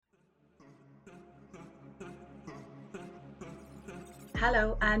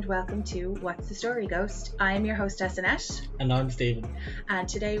Hello and welcome to What's the Story, Ghost? I am your hostess Annette. And I'm Stephen. And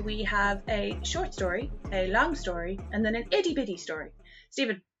today we have a short story, a long story, and then an itty bitty story.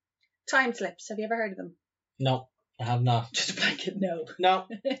 Stephen, time slips. Have you ever heard of them? No, I have not. Just a blanket no. No,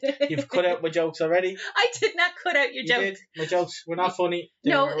 you've cut out my jokes already. I did not cut out your jokes. You did. My jokes were not funny.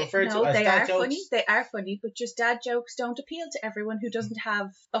 They No, were referred to as they dad are jokes. funny. They are funny, but just dad jokes don't appeal to everyone who doesn't have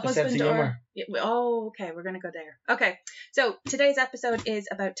a sense husband of or. humour. Oh, okay, we're gonna go there. Okay, so today's episode is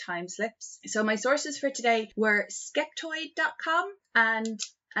about time slips. So my sources for today were Skeptoid.com and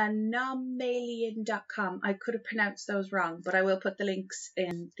Anomalian.com. I could have pronounced those wrong, but I will put the links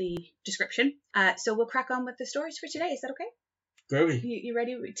in the description. So we'll crack on with the stories for today. Is that okay? Groovy. You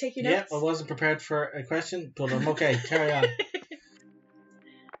ready to take your notes? Yeah, I wasn't prepared for a question, but I'm okay. Carry on.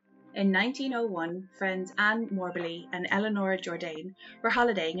 In 1901, friends Anne Morbely and Eleanor Jourdain were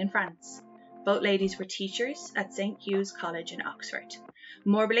holidaying in France. Both ladies were teachers at St. Hugh's College in Oxford.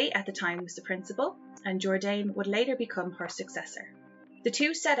 Morbely at the time was the principal, and Jourdain would later become her successor. The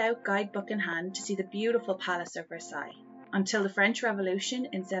two set out guidebook in hand to see the beautiful Palace of Versailles. Until the French Revolution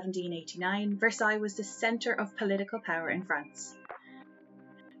in 1789, Versailles was the centre of political power in France.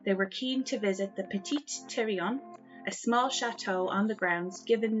 They were keen to visit the Petit Therion, a small chateau on the grounds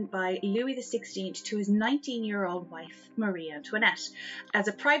given by Louis XVI to his 19-year-old wife, Marie Antoinette, as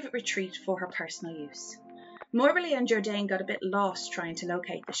a private retreat for her personal use. Morbely and Jourdain got a bit lost trying to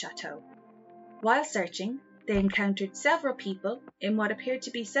locate the chateau. While searching, they encountered several people in what appeared to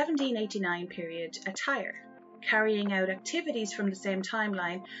be 1789 period attire, carrying out activities from the same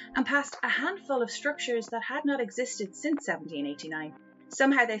timeline, and passed a handful of structures that had not existed since 1789.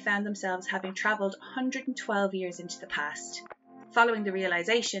 Somehow they found themselves having travelled 112 years into the past. Following the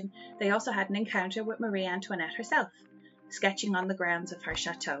realisation, they also had an encounter with Marie Antoinette herself, sketching on the grounds of her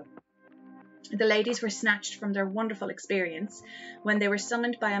chateau. The ladies were snatched from their wonderful experience when they were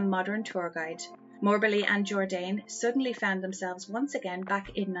summoned by a modern tour guide. Morbely and Jourdain suddenly found themselves once again back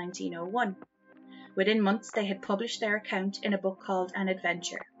in 1901. Within months they had published their account in a book called An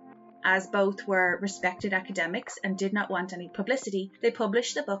Adventure. As both were respected academics and did not want any publicity, they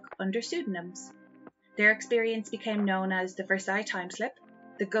published the book under pseudonyms. Their experience became known as the Versailles Time Slip,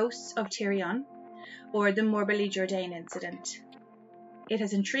 the Ghosts of Therion, or the Morbely-Jourdain Incident. It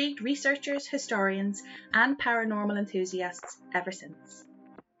has intrigued researchers, historians, and paranormal enthusiasts ever since.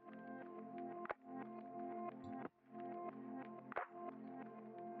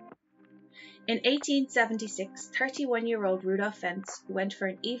 In 1876, 31-year-old Rudolph Fentz went for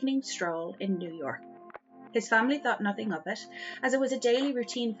an evening stroll in New York. His family thought nothing of it, as it was a daily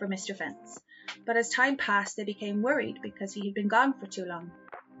routine for Mr. Fentz, but as time passed they became worried because he had been gone for too long.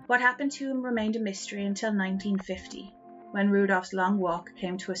 What happened to him remained a mystery until 1950, when Rudolph's long walk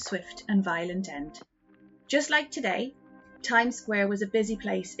came to a swift and violent end. Just like today, Times Square was a busy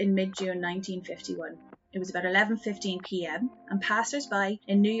place in mid-June 1951. It was about 11:15 p.m. and passers-by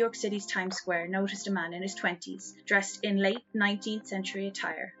in New York City's Times Square noticed a man in his 20s, dressed in late 19th century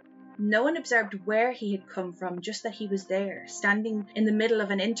attire. No one observed where he had come from, just that he was there, standing in the middle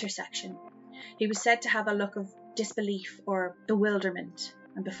of an intersection. He was said to have a look of disbelief or bewilderment,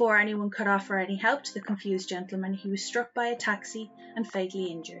 and before anyone could offer any help to the confused gentleman, he was struck by a taxi and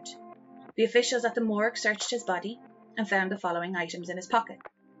fatally injured. The officials at the morgue searched his body and found the following items in his pocket.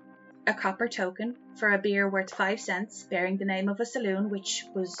 A copper token for a beer worth 5 cents, bearing the name of a saloon which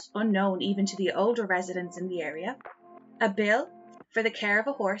was unknown even to the older residents in the area. A bill for the care of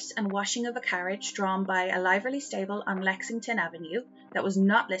a horse and washing of a carriage drawn by a livery stable on Lexington Avenue that was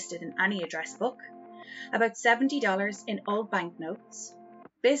not listed in any address book. About $70 in old banknotes.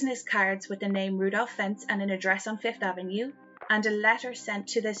 Business cards with the name Rudolph Fentz and an address on Fifth Avenue. And a letter sent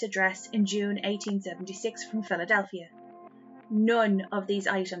to this address in June 1876 from Philadelphia. None of these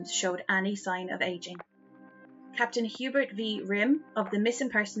items showed any sign of aging. Captain Hubert V. Rim of the Missing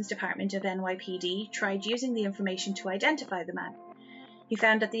Persons Department of NYPD tried using the information to identify the man. He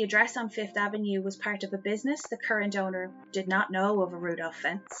found that the address on Fifth Avenue was part of a business the current owner did not know of a Rudolph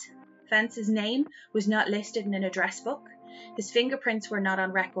Fentz. Fentz's name was not listed in an address book, his fingerprints were not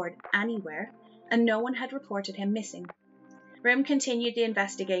on record anywhere, and no one had reported him missing. Rim continued the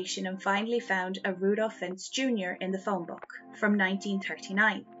investigation and finally found a Rudolph Fentz Jr. in the phone book from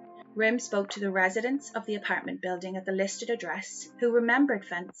 1939. Rim spoke to the residents of the apartment building at the listed address, who remembered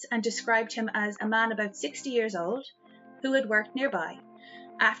Fentz and described him as a man about 60 years old who had worked nearby.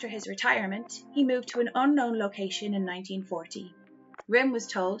 After his retirement, he moved to an unknown location in 1940. Rim was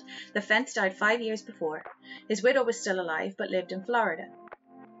told that Fentz died 5 years before. His widow was still alive but lived in Florida.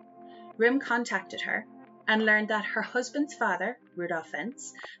 Rim contacted her and learned that her husband's father, Rudolph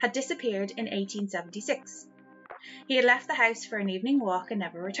Fentz, had disappeared in 1876. He had left the house for an evening walk and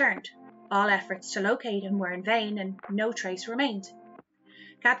never returned. All efforts to locate him were in vain and no trace remained.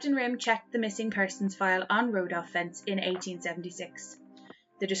 Captain Rim checked the missing persons file on Rudolph Fentz in 1876.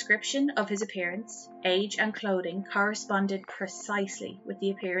 The description of his appearance, age and clothing corresponded precisely with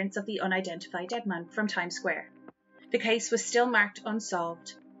the appearance of the unidentified dead man from Times Square. The case was still marked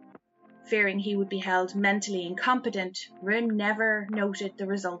unsolved. Fearing he would be held mentally incompetent, Rim never noted the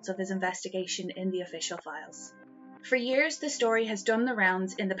results of his investigation in the official files. For years, the story has done the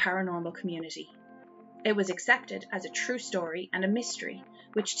rounds in the paranormal community. It was accepted as a true story and a mystery,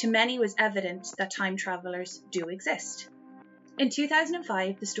 which to many was evident that time travelers do exist. In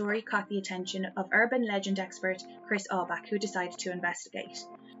 2005, the story caught the attention of urban legend expert Chris Auerbach, who decided to investigate.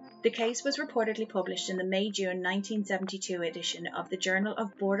 The case was reportedly published in the May-June 1972 edition of the Journal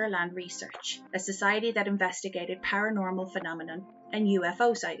of Borderland Research, a society that investigated paranormal phenomenon and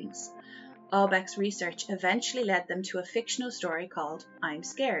UFO sightings. Auerbach's research eventually led them to a fictional story called I'm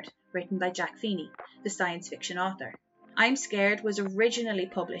Scared, written by Jack Feeney, the science fiction author. I'm Scared was originally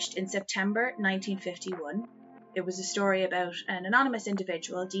published in September 1951. It was a story about an anonymous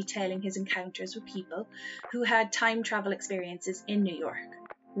individual detailing his encounters with people who had time travel experiences in New York.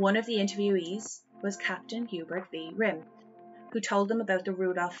 One of the interviewees was Captain Hubert V. Rim, who told them about the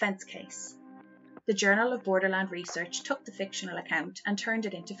Rudolph Fentz case. The Journal of Borderland Research took the fictional account and turned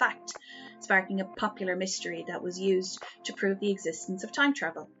it into fact, sparking a popular mystery that was used to prove the existence of time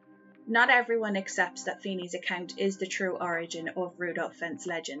travel. Not everyone accepts that Feeney's account is the true origin of Rudolph Fentz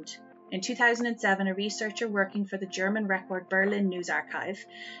legend. In 2007, a researcher working for the German record Berlin News Archive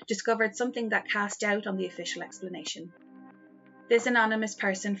discovered something that cast doubt on the official explanation. This anonymous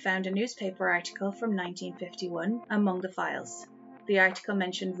person found a newspaper article from 1951 among the files. The article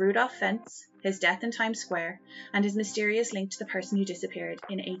mentioned Rudolph Fentz, his death in Times Square, and his mysterious link to the person who disappeared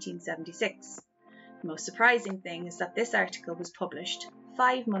in 1876. The most surprising thing is that this article was published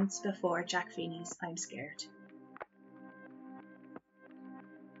 5 months before Jack Feeney's I'm Scared.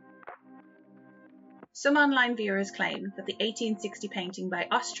 Some online viewers claim that the 1860 painting by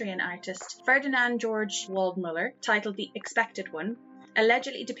Austrian artist Ferdinand Georg Waldmüller, titled The Expected One,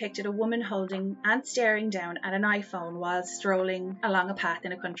 allegedly depicted a woman holding and staring down at an iPhone while strolling along a path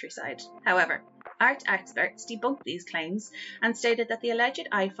in a countryside. However, art experts debunked these claims and stated that the alleged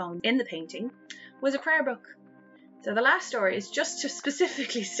iPhone in the painting was a prayer book. So the last story is just to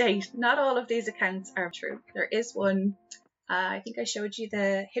specifically state not all of these accounts are true. There is one, I think I showed you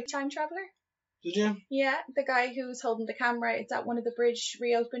the hip time traveller. Did you? Yeah, the guy who's holding the camera. It's at one of the bridge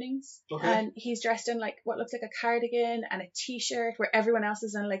reopenings. Okay. And he's dressed in like what looks like a cardigan and a t-shirt where everyone else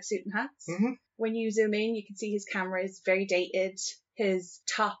is in like suit and hats. Mm-hmm. When you zoom in, you can see his camera is very dated. His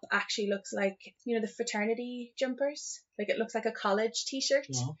top actually looks like, you know, the fraternity jumpers. Like it looks like a college t-shirt.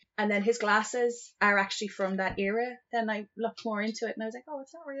 No. And then his glasses are actually from that era. Then I looked more into it and I was like, oh,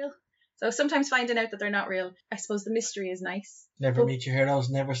 it's not real. So sometimes finding out that they're not real, I suppose the mystery is nice. Never meet your heroes,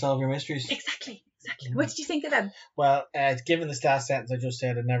 never solve your mysteries. Exactly. What did you think of them? Well, given this last sentence I just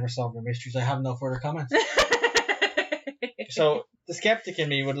said, I never solve your mysteries, I have no further comments. So the skeptic in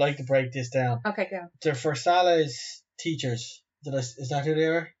me would like to break this down. Okay, go. They're Versailles teachers. Is that who they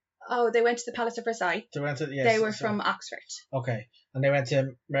were? Oh, they went to the Palace of Versailles. They went to, yes. They were from Oxford. Okay, and they went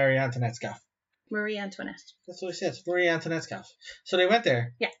to Marie Antoinette's gaff. Marie Antoinette. That's what I said. Marie Antoinette's gaff. So they went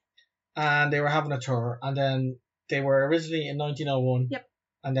there. Yeah. And they were having a tour, and then they were originally in 1901. Yep.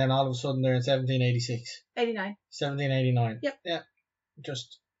 And then all of a sudden they're in 1786. 89. 1789. Yep. Yeah.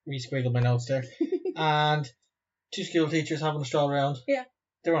 Just re-squiggled my notes there. And two school teachers having a stroll around. Yeah.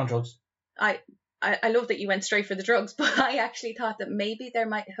 They were on drugs. I love that you went straight for the drugs, but I actually thought that maybe there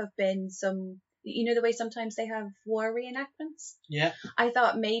might have been some, you know the way sometimes they have war reenactments? Yeah. I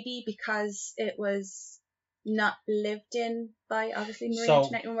thought maybe because it was not lived in by obviously Marie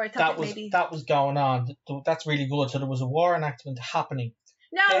Antoinette anymore, I thought that was going on. That's really good. So there was a war enactment happening.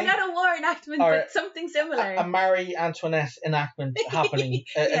 No, Okay. not a war enactment, but something similar. A Marie Antoinette enactment happening.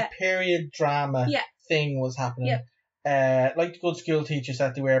 A period drama thing was happening. Yeah. Like the good school teachers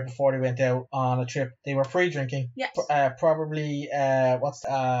that they were before they went out on a trip, they were free drinking. Yes. Probably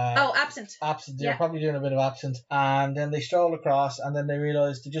absinthe. Absinthe. They were probably doing a bit of absinthe, and then they strolled across, and then they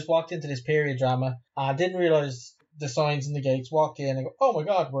realised they just walked into this period drama and didn't realise the signs in the gates. Walked in and go, oh my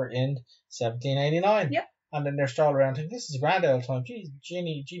God, we're in 1789. Yep. And then they're strolling around thinking, this is a grand old time.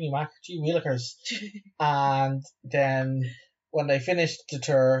 Genie Mac, gee Wheelikers. And then when they finished the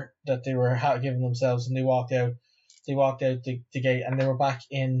tour that they were giving themselves and they walked out the gate and they were back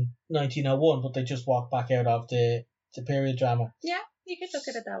in 1901, but they just walked back out of the period drama. Yeah, you could look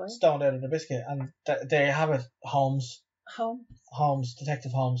at it that way. Stoned out of the biscuit. And they have it, Holmes. Holmes,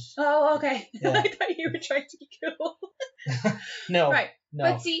 Detective Holmes. Oh, okay. Yeah. I thought you were trying to be cool. No. Right. No.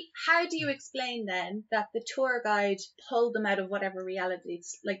 But see, how do you explain then that the tour guide pulled them out of whatever reality,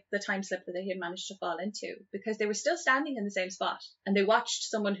 like the time slip that they had managed to fall into? Because they were still standing in the same spot, and they watched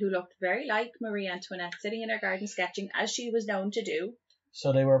someone who looked very like Marie Antoinette sitting in her garden sketching, as she was known to do.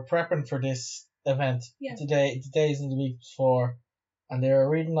 So they were prepping for this event the days and the weeks before, and they were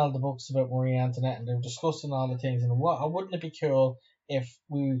reading all the books about Marie Antoinette, and they were discussing all the things, and wouldn't it be cool if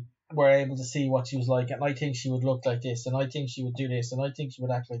we were able to see what she was like, and I think she would look like this, and I think she would do this, and I think she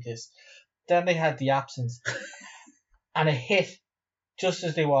would act like this. Then they had the absence, and it hit just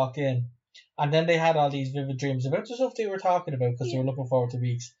as they walked in, and then they had all these vivid dreams about the stuff they were talking about because they were looking forward to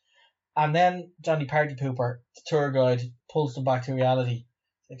weeks. And then Johnny Party Pooper, the tour guide, pulls them back to reality.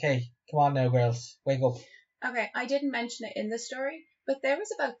 Okay, come on now, girls, wake up. Okay, I didn't mention it in the story, but there was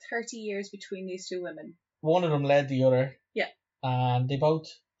about 30 years between these two women. One of them led the other. Yeah. And they both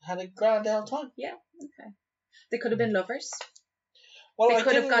had a grand old time. Yeah, okay. They could have been lovers. Well, they I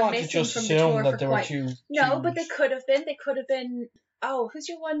could have didn't gone want to missing just from the assume tour that for they quite... were two. No, but they could have been. They could have been... Oh, who's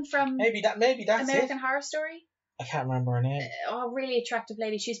your one from... Maybe that's American it. Horror Story? I can't remember her name. Oh, really attractive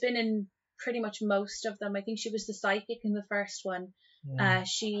lady. She's been in pretty much most of them. I think she was the psychic in the first one.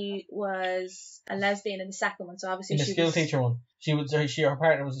 She was a lesbian in the second one, so obviously in the school teacher one. Her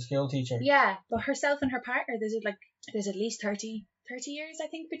partner was a school teacher. Yeah, but herself and her partner, there's at least 30 years, I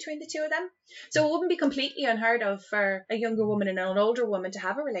think, between the two of them. So it wouldn't be completely unheard of for a younger woman and an older woman to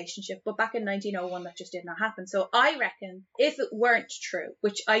have a relationship, but back in 1901 that just did not happen. So I reckon if it weren't true,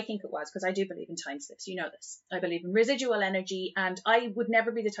 which I think it was, because I do believe in time slips, you know this. I believe in residual energy, and I would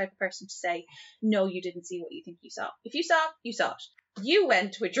never be the type of person to say, no, you didn't see what you think you saw. If you saw it, you saw it. You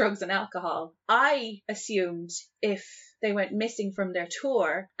went with drugs and alcohol. I assumed if they went missing from their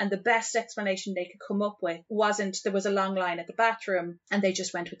tour and the best explanation they could come up with wasn't there was a long line at the bathroom and they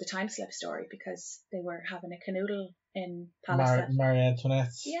just went with the time slip story because they were having a canoodle in Palace. Marie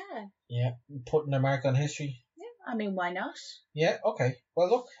Antoinette. Yeah. Yeah, putting a mark on history. Yeah, I mean, why not? Yeah, okay. Well,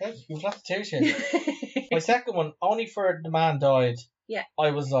 look, hey, you've lots to choose here. My second one, only for the man died. Yeah.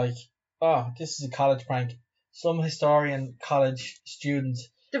 I was like, oh, this is a college prank. Some historian college student.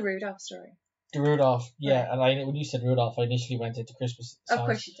 The Rudolph story. The Rudolph, yeah. Right. And when you said Rudolph, I initially went into Christmas songs. Of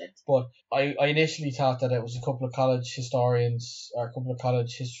course you did. But I initially thought that it was a couple of college historians or a couple of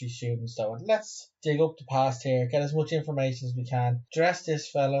college history students that went, let's dig up the past here, get as much information as we can, dress this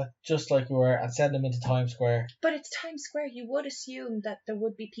fella just like we were, and send him into Times Square. But it's Times Square. You would assume that there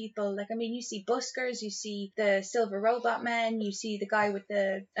would be people, like, I mean, you see buskers, you see the Silver Robot Man, you see the guy with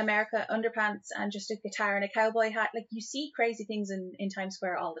the America underpants and just a guitar and a cowboy hat. Like, you see crazy things in Times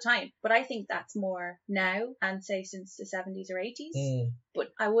Square all the time. But I think that's more now and say since the 70s or 80s. But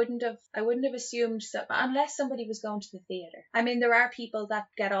I wouldn't have assumed so, unless somebody was going to the theatre. I mean, there are people that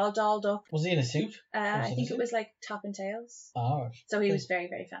get all dolled up. Was he in a suit? I think it was like top and tails. Oh. So he was very,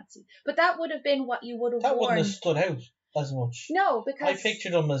 very fancy. But that would have been what you would have worn. That wouldn't have stood out as much. No, because... I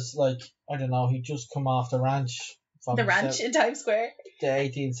pictured him as, like, I don't know, he'd just come off the ranch. The ranch in Times Square? The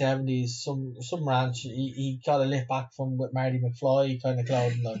 1870s, some ranch. He got a lift back from with Marty McFly kind of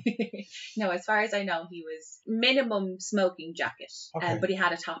clothing. Like. No, as far as I know, he was minimum smoking jacket, okay. But he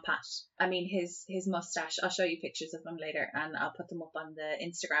had a top hat. I mean, his mustache, I'll show you pictures of him later and I'll put them up on the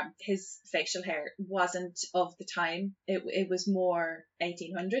Instagram. His facial hair wasn't of the time. It was more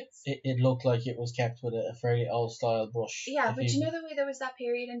 1800s. It looked like it was kept with a fairly old style brush. Yeah, but you know the way there was that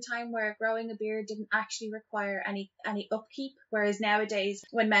period in time where growing a beard didn't actually require any upkeep, whereas nowadays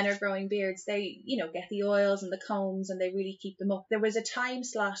when men are growing beards, they, get the oils and the combs and they really keep them up. There was a time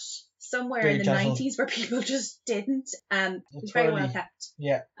slot somewhere in the 90s where people just didn't. It was very well kept.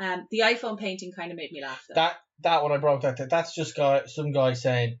 Yeah. The iPhone painting kind of made me laugh though. That one I broke that. That's just some guy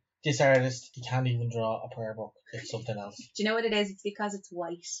saying, this artist, he can't even draw a prayer book. It's something else. Do you know what it is? It's because it's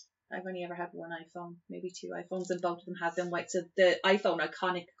white. I've only ever had one iPhone, maybe two iPhones, and both of them have them white. So the iPhone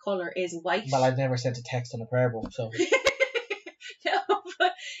iconic colour is white. Well, I've never sent a text on a prayer book, so. No,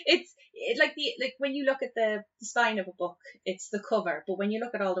 but it's like when you look at the spine of a book, it's the cover, but when you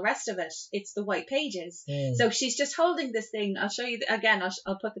look at all the rest of it, it's the white pages. So she's just holding this thing. I'll show you again.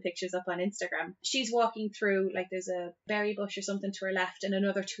 I'll put the pictures up on Instagram. She's walking through, like, there's a berry bush or something to her left and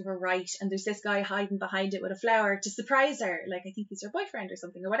another to her right, and there's this guy hiding behind it with a flower to surprise her. Like, I think he's her boyfriend or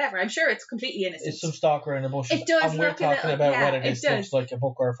something or whatever. I'm sure it's completely innocent. It's some stalker in the bushes. It does. And we're talking about whether this looks like a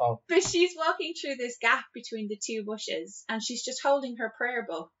book or a phone. But she's walking through this gap between the two bushes, and she's just holding her prayer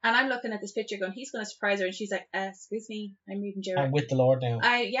book, and I'm looking at at this picture going, he's going to surprise her. And she's like, excuse me, I'm reading Jerry. I'm with the Lord now.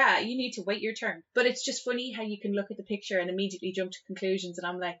 Yeah, you need to wait your turn. But it's just funny how you can look at the picture and immediately jump to conclusions. And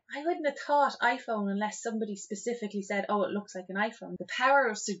I'm like, I wouldn't have thought iPhone unless somebody specifically said, oh, it looks like an iPhone. The power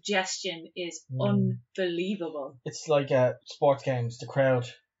of suggestion is unbelievable. It's like sports games, the crowd.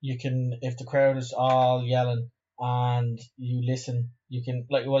 You can, if the crowd is all yelling and you listen, you can,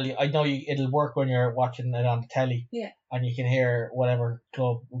 like, well, I know it'll work when you're watching it on the telly. Yeah. And you can hear whatever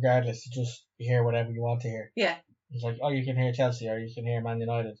club, regardless, you hear whatever you want to hear. Yeah. It's like, oh, you can hear Chelsea or you can hear Man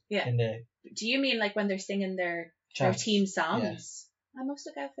United. Yeah. Do you mean like when they're singing their team songs? Yeah. I must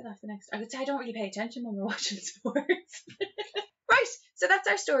look out for that for next. I would say I don't really pay attention when we're watching sports. Right. So that's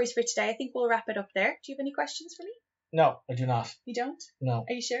our stories for today. I think we'll wrap it up there. Do you have any questions for me? No, I do not. You don't? No.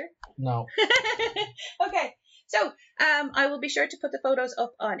 Are you sure? No. Okay. So, I will be sure to put the photos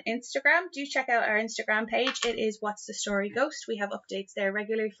up on Instagram. Do check out our Instagram page. It is What's the Story Ghost. We have updates there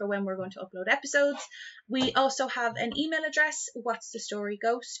regularly for when we're going to upload episodes. We also have an email address,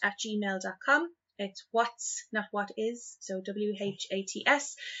 whatsthestoryghost@gmail.com. It's what's, not what is, so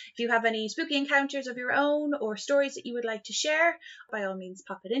WHATS. If you have any spooky encounters of your own or stories that you would like to share, by all means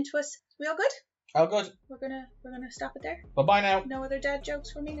pop it into us. We all good? All good. We're gonna stop it there. Bye now. No other dad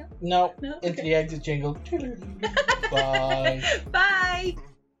jokes for me now? No. No? Into the exit jingle. Bye. Bye.